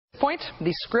point,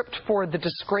 the script for the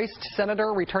disgraced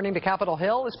senator returning to Capitol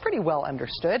Hill is pretty well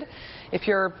understood. If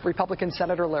you're Republican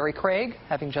Senator Larry Craig,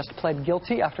 having just pled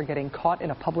guilty after getting caught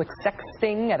in a public sex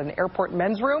sting at an airport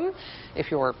men's room, if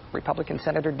you're Republican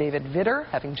Senator David Vitter,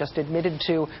 having just admitted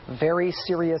to very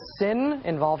serious sin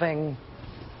involving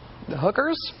the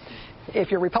hookers,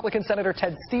 if you're Republican Senator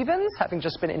Ted Stevens, having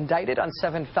just been indicted on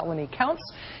 7 felony counts,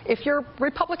 if you're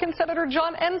Republican Senator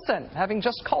John Ensign, having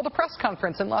just called a press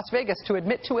conference in Las Vegas to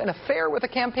admit to an affair with a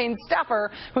campaign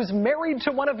staffer who's married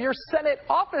to one of your Senate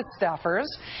office staffers,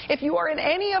 if you are in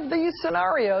any of these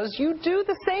scenarios, you do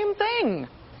the same thing,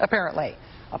 apparently.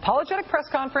 Apologetic press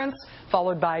conference,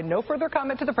 followed by no further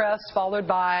comment to the press, followed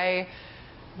by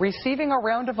receiving a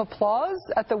round of applause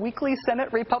at the weekly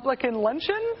Senate Republican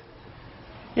luncheon.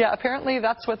 Yeah, apparently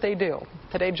that's what they do.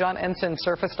 Today, John Ensign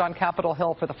surfaced on Capitol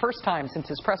Hill for the first time since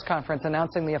his press conference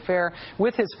announcing the affair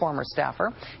with his former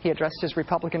staffer. He addressed his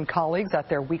Republican colleagues at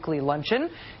their weekly luncheon.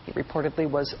 He reportedly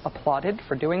was applauded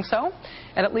for doing so.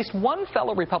 And at least one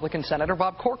fellow Republican senator,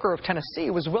 Bob Corker of Tennessee,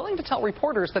 was willing to tell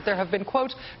reporters that there have been,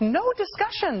 quote, no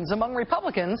discussions among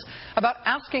Republicans about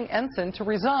asking Ensign to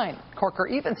resign. Corker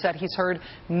even said he's heard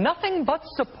nothing but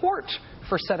support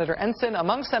for Senator Ensign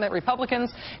among Senate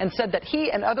Republicans, and said that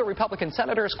he and other Republican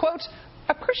senators, quote,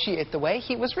 appreciate the way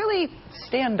he was really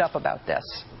stand up about this.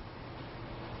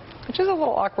 Which is a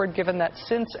little awkward given that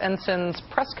since Ensign's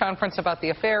press conference about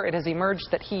the affair, it has emerged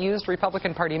that he used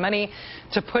Republican Party money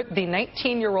to put the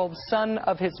 19-year-old son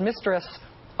of his mistress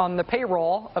on the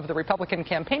payroll of the Republican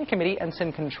campaign committee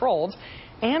Ensign controlled,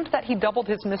 and that he doubled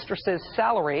his mistress's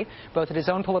salary, both at his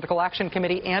own political action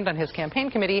committee and on his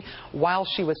campaign committee, while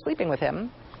she was sleeping with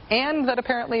him, and that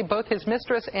apparently both his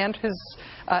mistress and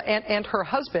her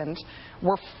husband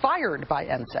were fired by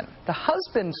Ensign. The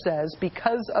husband says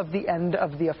because of the end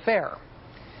of the affair.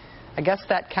 I guess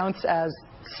that counts as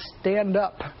stand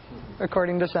up,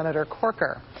 according to Senator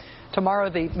Corker. Tomorrow,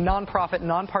 the nonprofit,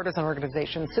 nonpartisan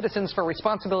organization Citizens for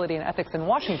Responsibility and Ethics in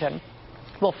Washington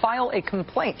will file a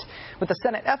complaint with the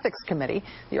Senate Ethics Committee.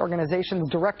 The organization's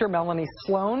director, Melanie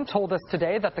Sloan, told us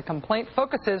today that the complaint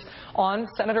focuses on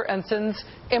Senator Ensign's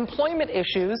employment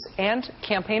issues and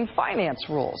campaign finance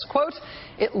rules. Quote,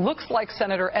 it looks like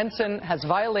Senator Ensign has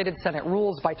violated Senate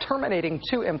rules by terminating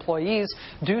 2 employees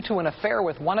due to an affair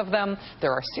with one of them.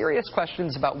 There are serious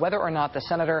questions about whether or not the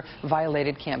senator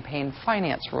violated campaign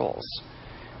finance rules.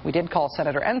 We did call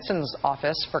Senator Ensign's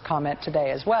office for comment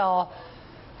today as well,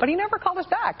 but he never called us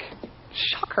back.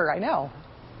 Shocker, I know.